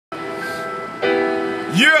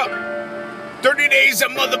Yeah, 30 days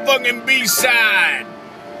of motherfucking B-Cide.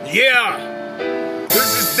 Yeah,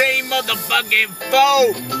 this is day motherfucking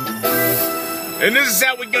 4. And this is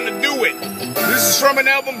how we're gonna do it. This is from an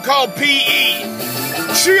album called P.E.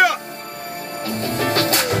 Cheer!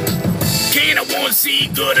 Can I want to see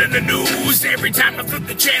good in the news? Every time I flip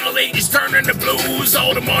the channel, they just turning the blues.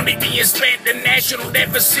 All the money being spent, the national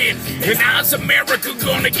deficit. And how's America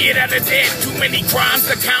gonna get out of debt? Too many crimes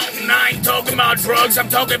to count, and I ain't talking about drugs. I'm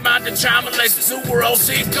talking about the child molesters who we're all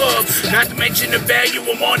sick of. Not to mention the value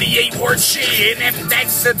of money ain't worth shit. And after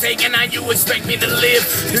taxes are taken, how you expect me to live?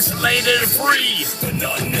 This is land of the free, but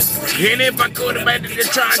nothing is free. And if I could have had to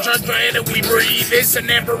try that we breathe. It's a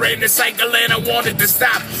never-ending cycle, and I wanted to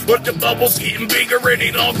stop, but the bubble's getting bigger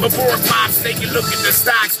and long before it pops. Take a look at the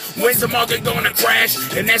stocks. When's the market gonna crash?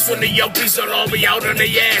 And that's when the yuppies will all be out on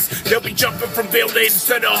their ass. They'll be jumping from buildings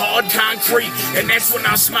to the hard concrete. And that's when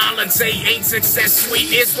I'll smile and say, ain't success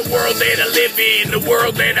sweet? It's the world that I live in, the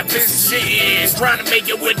world that I position in. Trying to make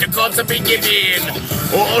it with the cause I've been given.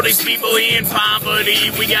 All these people in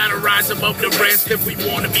poverty, we gotta rise above the rest if we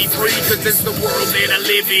wanna be free. Cause it's the world that I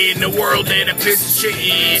live in, the world that I position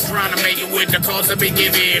in. Trying to make it with the cause I've been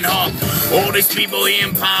given, All these people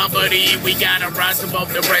in poverty, we gotta rise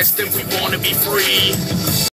above the rest if we wanna be free.